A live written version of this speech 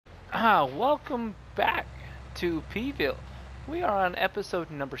Welcome back to P-Vill. We are on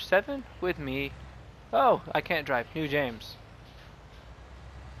episode number 7 with me. Oh, I can't drive. New James.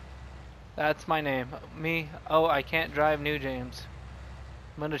 That's my name. Me. Oh, I can't drive. New James.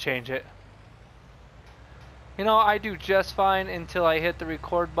 I'm gonna change it. You know, I do just fine until I hit the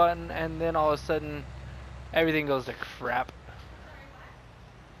record button, and then all of a sudden, everything goes to crap.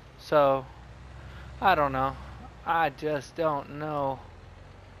 So, I don't know. I just don't know.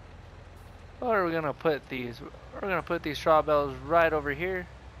 Where are we gonna put these? We're gonna put these straw bales right over here,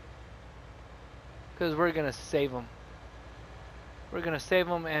 because we're gonna save them. We're gonna save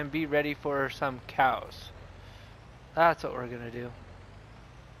them and be ready for some cows. That's what we're gonna do.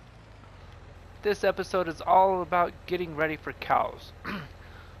 This episode is all about getting ready for cows.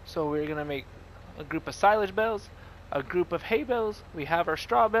 So we're gonna make a group of silage bales, a group of hay bales. We have our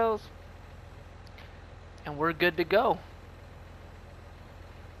straw bales, and we're good to go.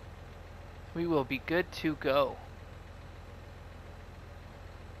 We will be good to go.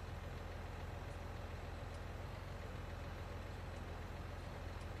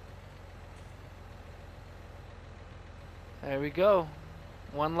 There we go.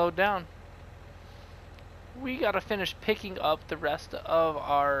 One load down. We gotta finish picking up the rest of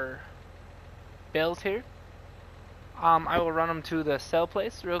our bales here. I will run them to the sell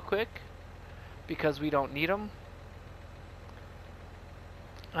place real quick because we don't need them.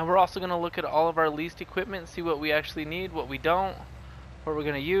 And we're also going to look at all of our leased equipment, see what we actually need, what we don't, what we're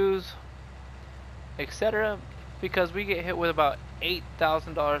going to use, etc. Because we get hit with about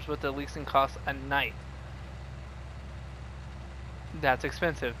 $8,000 worth of leasing costs a night. That's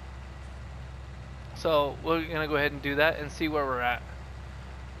expensive. So we're going to go ahead and do that and see where we're at.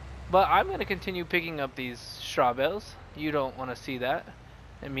 But I'm going to continue picking up these straw bales. You don't want to see that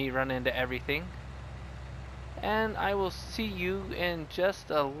and me run into everything. And I will see you in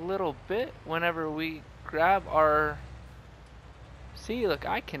just a little bit whenever we grab our... See, look,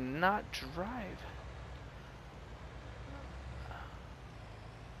 I cannot drive.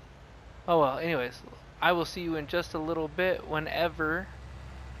 Oh well, anyways, I will see you in just a little bit whenever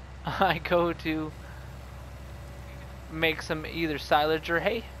I go to make some either silage or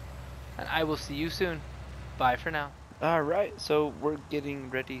hay. And I will see you soon. Bye for now. Alright, so we're getting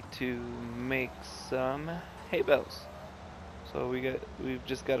ready to make some hay bales. So we've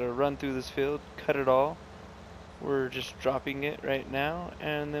just got to run through this field, cut it all. We're just dropping it right now,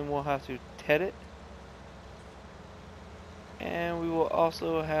 and then we'll have to ted it. And we will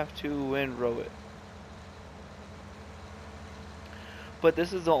also have to windrow it. But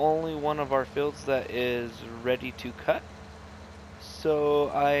this is the only one of our fields that is ready to cut. So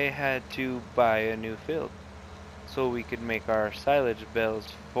I had to buy a new field so we could make our silage bales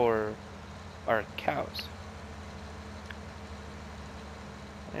for our cows.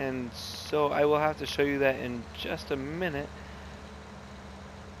 And so I will have to show you that in just a minute,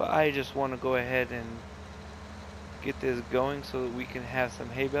 but I just want to go ahead and get this going so that we can have some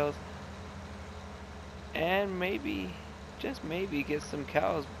hay bales and maybe, just maybe, get some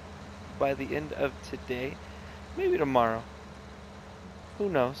cows by the end of today, maybe tomorrow, who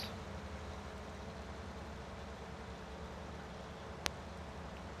knows.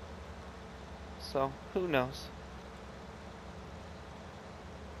 So who knows.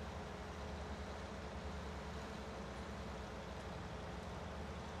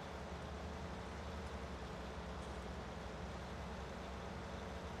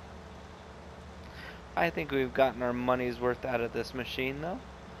 I think we've gotten our money's worth out of this machine though.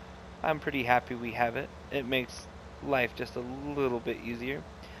 I'm pretty happy we have it. It makes life just a little bit easier.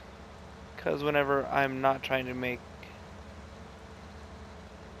 Because whenever I'm not trying to make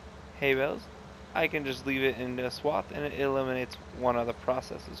hay bales, I can just leave it in a swath and it eliminates one of the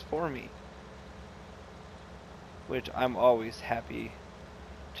processes for me. Which I'm always happy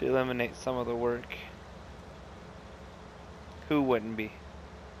to eliminate some of the work. Who wouldn't be?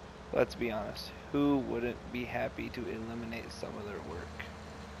 Let's be honest. Who wouldn't be happy to eliminate some of their work?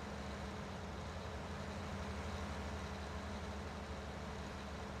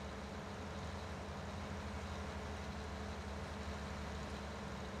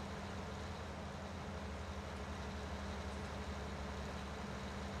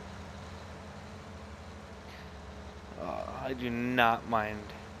 I do not mind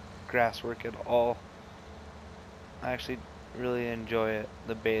grass work at all. I actually really enjoy it,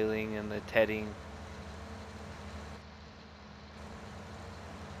 the baling and the tedding.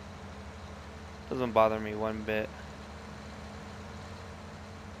 Doesn't bother me one bit.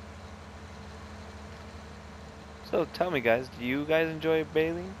 So tell me guys, do you guys enjoy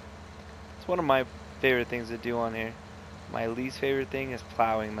baling? It's one of my favorite things to do on here. My least favorite thing is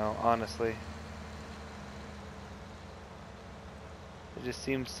plowing though, honestly. It just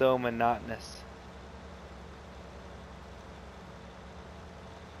seems so monotonous.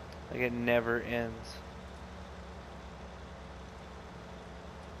 Like it never ends.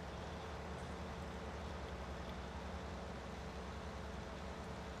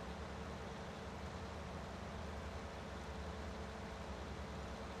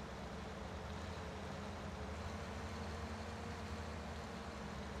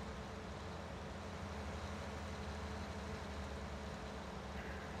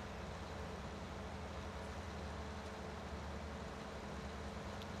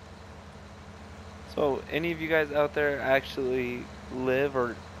 So, any of you guys out there actually live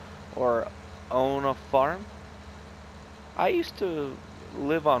or own a farm? I used to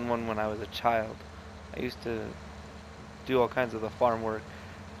live on one when I was a child. I used to do all kinds of the farm work,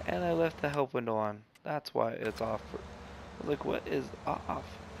 and I left the help window on. That's why it's off. I was like, what is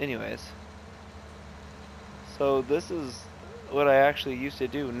off? Anyways, so this is what I actually used to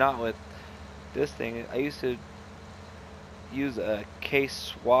do, not with this thing. I used to use a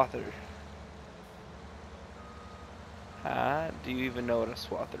case swather. Huh? Do you even know what a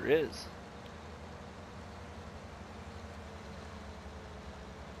swather is?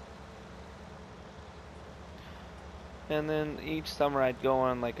 And then each summer I'd go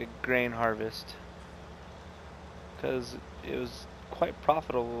on like a grain harvest because it was quite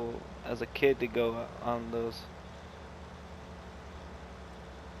profitable as a kid to go on those.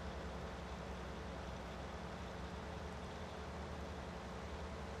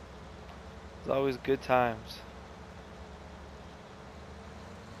 It was always good times.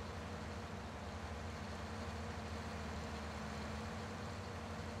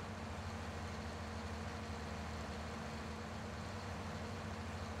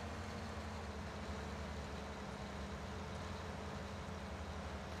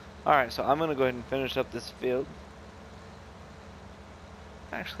 Alright, so I'm gonna go ahead and finish up this field.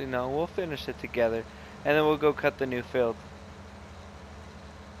 Actually, no, we'll finish it together and then we'll go cut the new field.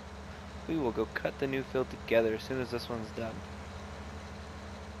 We will go cut the new field together as soon as this one's done.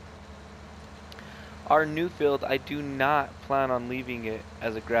 Our new field, I do not plan on leaving it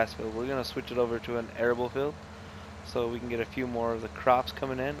as a grass field. We're going to switch it over to an arable field so we can get a few more of the crops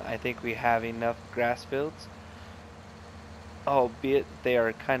coming in. I think we have enough grass fields, albeit they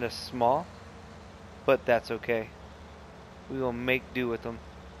are kind of small, but that's okay. We will make do with them.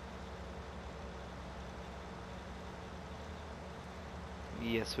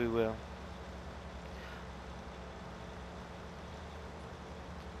 Yes, we will.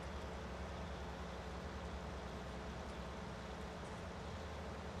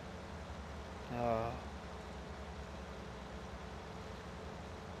 Uh,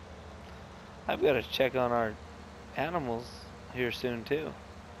 I've got to check on our animals here soon too.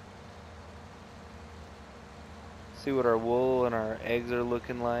 See what our wool and our eggs are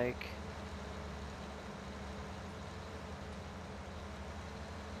looking like.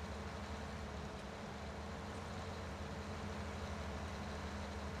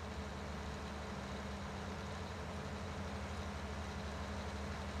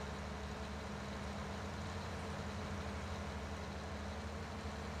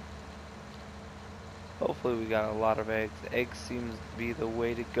 Hopefully we got a lot of eggs. Eggs seems to be the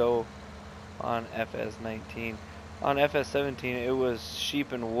way to go on FS19. On FS17 it was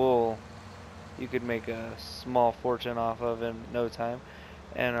sheep and wool you could make a small fortune off of in no time.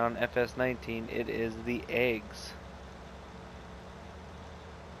 And on FS19 it is the eggs.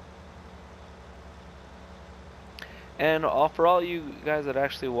 And for all you guys that are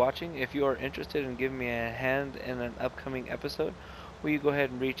actually watching, if you are interested in giving me a hand in an upcoming episode, will you go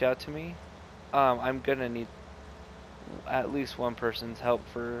ahead and reach out to me? I'm gonna need at least one person's help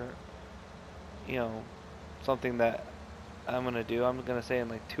for, you know, something that I'm gonna do. I'm gonna say in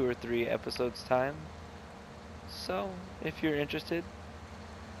like 2 or 3 episodes time. So, if you're interested,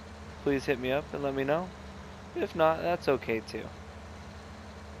 please hit me up and let me know. If not, that's okay too.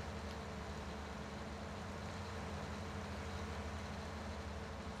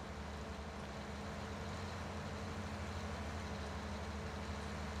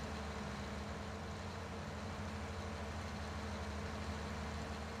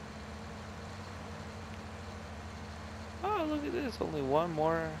 Oh, look at this. Only one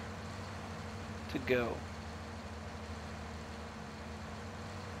more to go.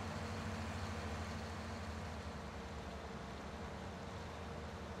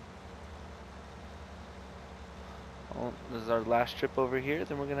 Well, this is our last trip over here.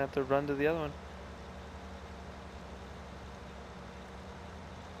 Then we're going to have to run to the other one.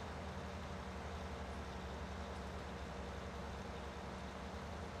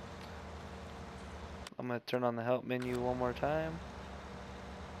 I'm going to turn on the help menu one more time.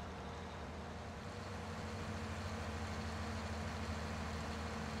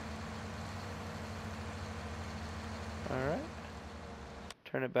 Alright.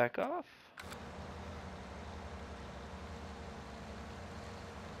 Turn it back off.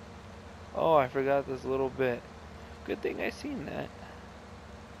 Oh, I forgot this little bit. Good thing I seen that.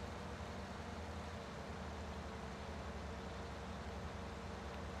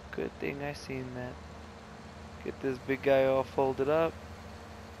 Good thing I seen that. Get this big guy all folded up.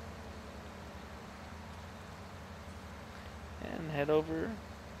 And head over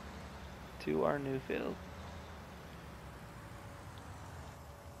to our new field.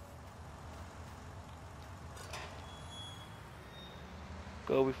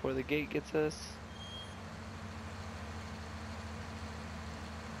 Go before the gate gets us.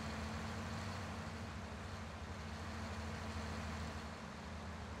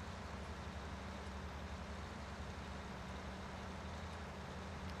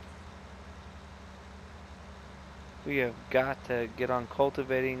 We have got to get on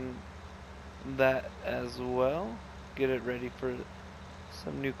cultivating that as well. Get it ready for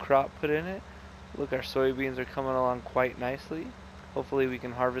some new crop put in it. Look, our soybeans are coming along quite nicely. Hopefully we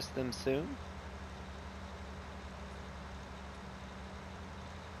can harvest them soon.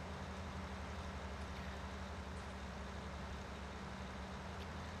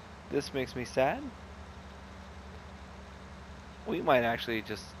 This makes me sad. We might actually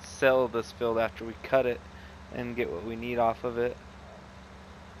just sell this field after we cut it and get what we need off of it.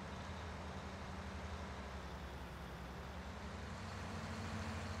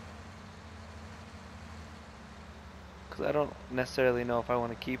 Because I don't necessarily know if I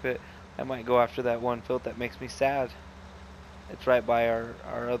want to keep it. I might go after that one field that makes me sad. It's right by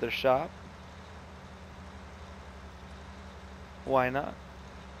our other shop. Why not?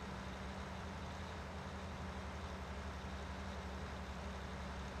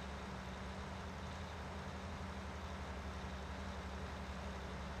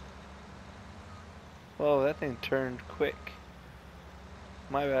 Whoa, that thing turned quick.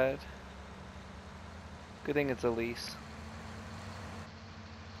 My bad. Good thing it's a lease.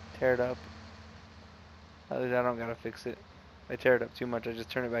 Tear it up. At least I don't gotta fix it. If I tear it up too much, I just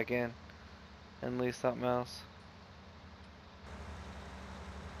turn it back in and lease something else.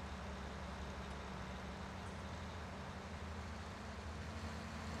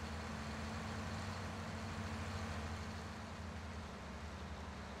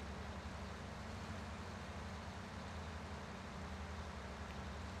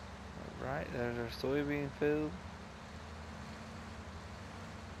 Alright, there's our soybean field.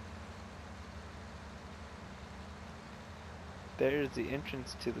 There's the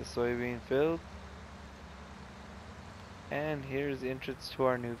entrance to the soybean field. And here's the entrance to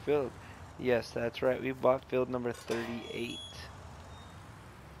our new field. Yes, that's right, we bought field number 38.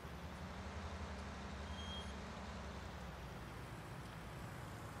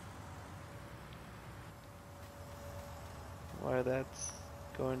 While that's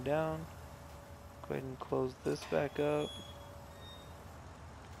going down, go ahead and close this back up.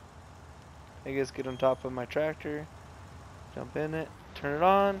 I guess get on top of my tractor, jump in it, turn it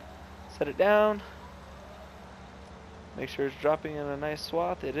on, set it down, make sure it's dropping in a nice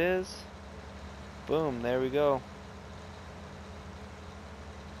swath. It is. Boom, there we go.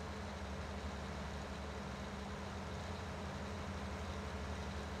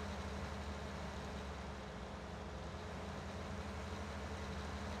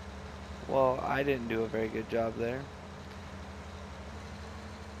 Well, I didn't do a very good job there.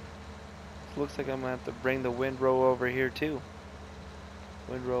 Looks like I'm gonna have to bring the windrow over here too.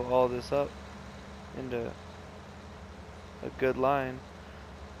 Windrow all this up into a good line.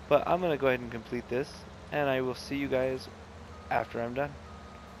 But I'm gonna go ahead and complete this, and I will see you guys after I'm done.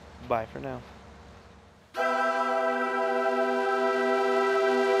 Bye for now.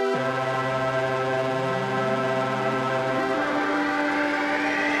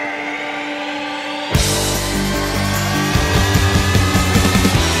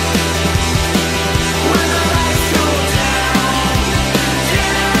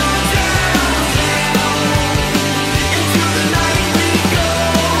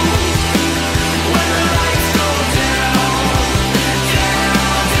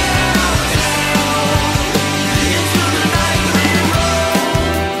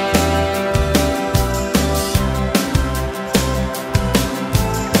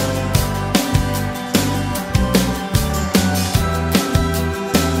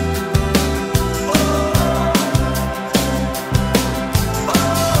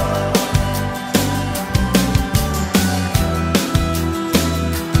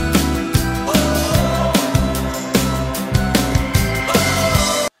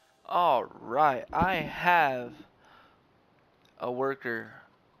 Alright, I have a worker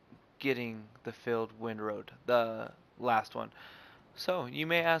getting the filled windroad, the last one. So, you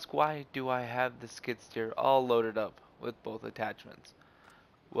may ask, why do I have the skid steer all loaded up with both attachments?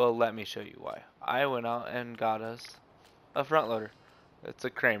 Well, let me show you why. I went out and got us a front loader. It's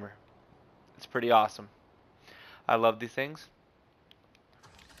a Kramer. It's pretty awesome. I love these things.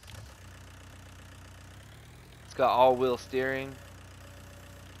 It's got all-wheel steering.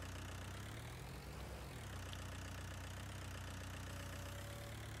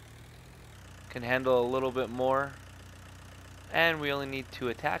 Can handle a little bit more. And we only need 2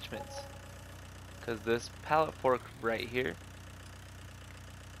 attachments. Because this pallet fork right here,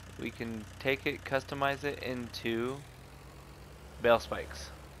 we can take it, customize it into bale spikes.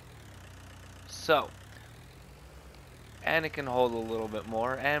 So, and it can hold a little bit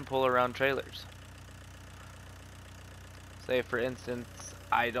more and pull around trailers. Say for instance,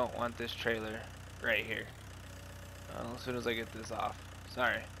 I don't want this trailer right here. Well, as soon as I get this off.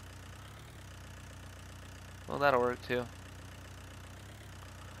 Sorry. Well, that'll work too.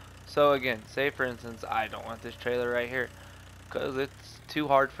 So again, say for instance, I don't want this trailer right here because it's too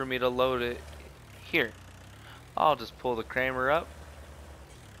hard for me to load it here. I'll just pull the Kramer up,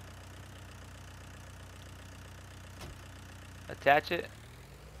 attach it.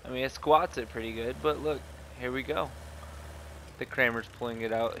 I mean, it squats it pretty good, but look, here we go. The Kramer's pulling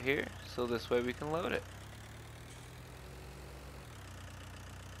it out here, so this way we can load it.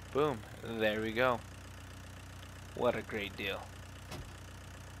 Boom, there we go. What a great deal.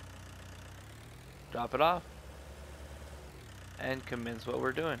 Drop it off and commence what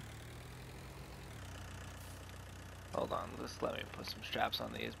we're doing. Hold on, just let me put some straps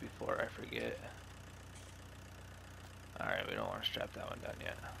on these before I forget. Alright, we don't want to strap that one down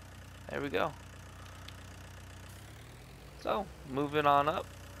yet. There we go. So, moving on up.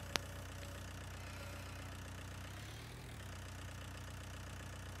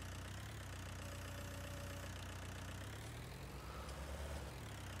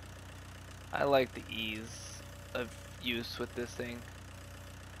 I like the ease of use with this thing.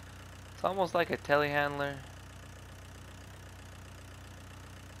 It's almost like a telehandler.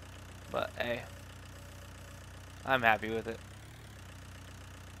 But hey, I'm happy with it.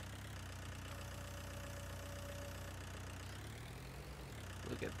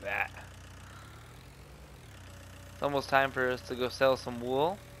 Look at that. It's almost time for us to go sell some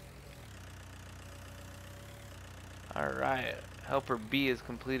wool. Alright, helper B has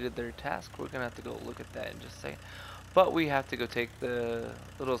completed their task. We're gonna have to go look at that in just a second. But we have to go take the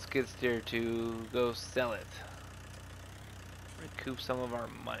little skid steer to go sell it. Recoup some of our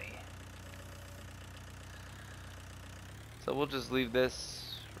money. So we'll just leave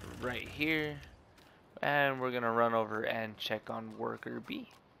this right here. And we're gonna run over and check on worker B.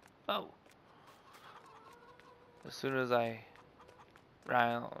 Oh. As soon as I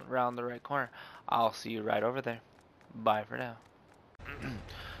round the right corner, I'll see you right over there. Bye for now.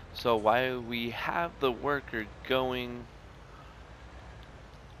 So while we have the worker going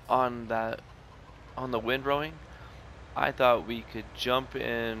on the windrowing, I thought we could jump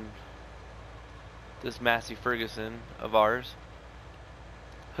in this Massey Ferguson of ours,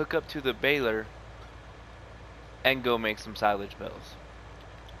 hook up to the baler, and go make some silage bales.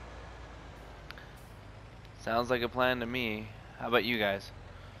 Sounds like a plan to me. How about you guys?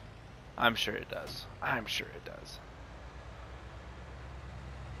 I'm sure it does. I'm sure it does.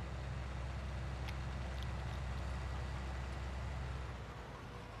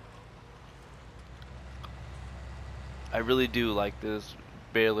 I really do like this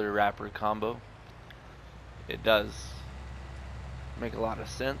baler wrapper combo. It does make a lot of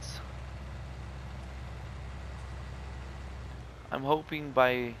sense. I'm hoping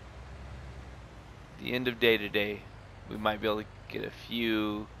by the end of day today we might be able to get a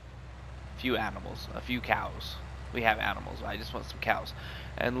few animals, a few cows. We have animals, I just want some cows.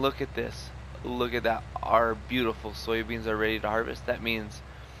 And look at this. Look at that. Our beautiful soybeans are ready to harvest. That means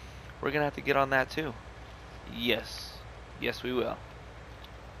we're gonna have to get on that too. Yes. Yes, we will.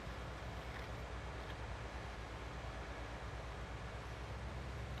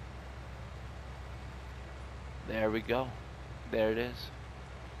 There we go. There it is.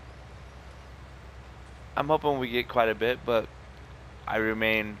 I'm hoping we get quite a bit, but I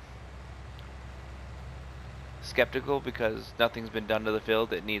remain skeptical because nothing's been done to the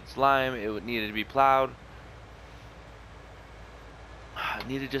field. It needs lime. It needed to be plowed. It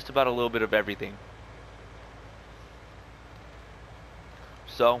needed just about a little bit of everything.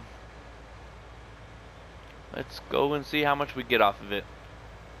 So let's go and see how much we get off of it.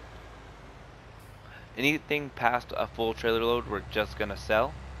 Anything past a full trailer load we're just gonna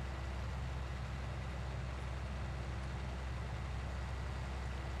sell.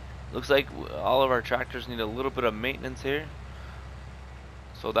 Looks like all of our tractors need a little bit of maintenance here.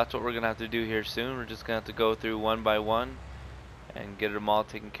 So that's what we're going to have to do here soon. We're just going to have to go through one by one and get them all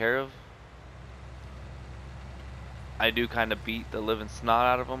taken care of. I do kind of beat the living snot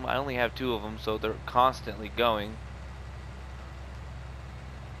out of them. I only have 2 of them, so they're constantly going.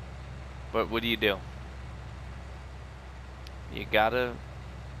 But what do? You gotta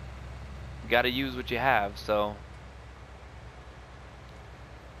use what you have, so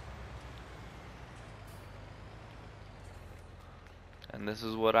and this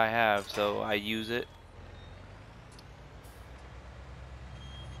is what I have, so I use it.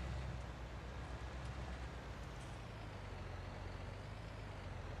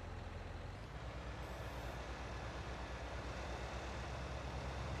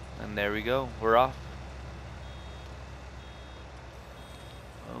 And there we go, we're off.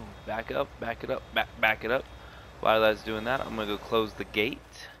 Oh, back it up, back it up. While that's doing that, I'm gonna go close the gate.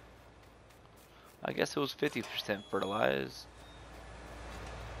 I guess it was 50% fertilized.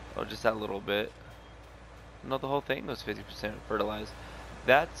 Oh, just that little bit. No, the whole thing was 50% fertilized.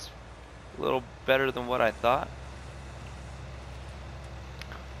 That's a little better than what I thought.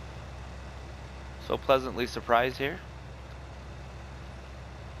 So pleasantly surprised here.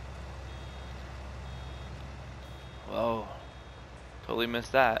 Whoa, totally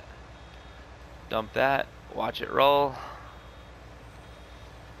missed that. Dump that, watch it roll.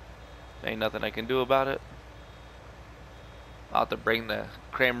 Ain't nothing I can do about it. I'll have to bring the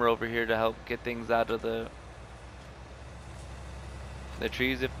Kramer over here to help get things out of the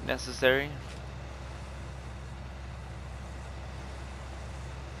trees if necessary.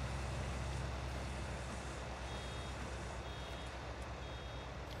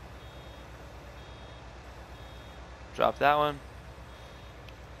 Drop that one.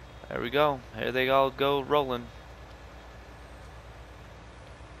 There we go. Here they all go rolling.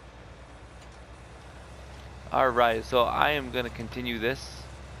 Alright, so I am gonna continue this,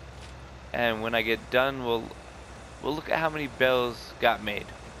 and when I get done we'll look at how many bales got made.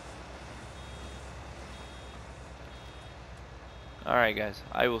 Alright guys,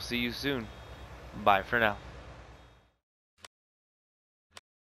 I will see you soon. Bye for now.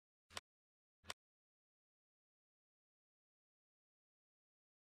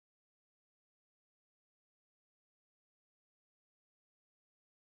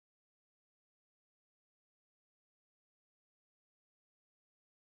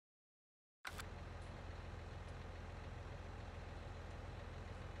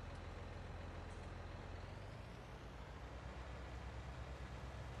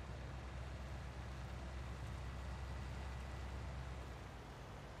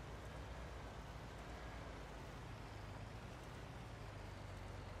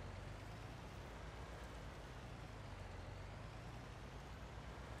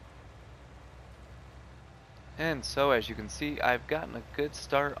 And so as you can see, I've gotten a good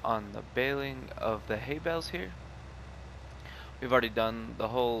start on the baling of the hay bales here. We've already done the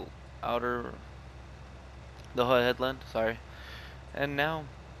whole the whole headland, sorry. And now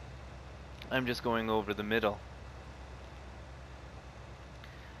I'm just going over the middle.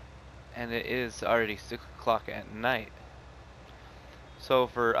 And it is already 6 o'clock at night. So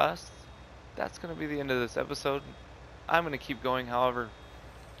for us, that's going to be the end of this episode. I'm going to keep going, however.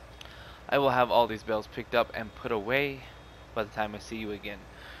 I will have all these bales picked up and put away by the time I see you again.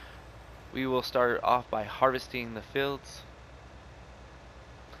 We will start off by harvesting the fields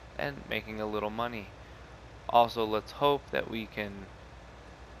and making a little money. Also, let's hope that we can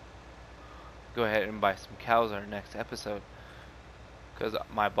go ahead and buy some cows our next episode, because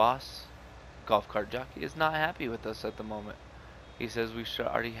my boss, golf cart jockey, is not happy with us at the moment. He says we should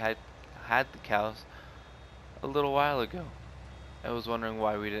already had the cows a little while ago. I was wondering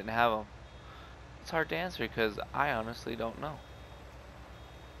why we didn't have them. It's hard to answer because I honestly don't know.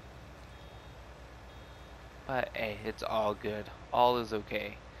 But hey, it's all good. All is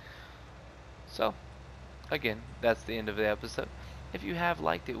okay. So, again, that's the end of the episode. If you have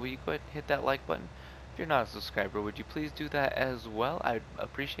liked it, will you go ahead and hit that like button? If you're not a subscriber, would you please do that as well? I'd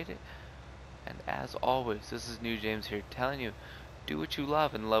appreciate it. And as always, this is New James here telling you, do what you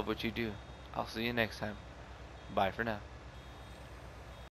love and love what you do. I'll see you next time. Bye for now.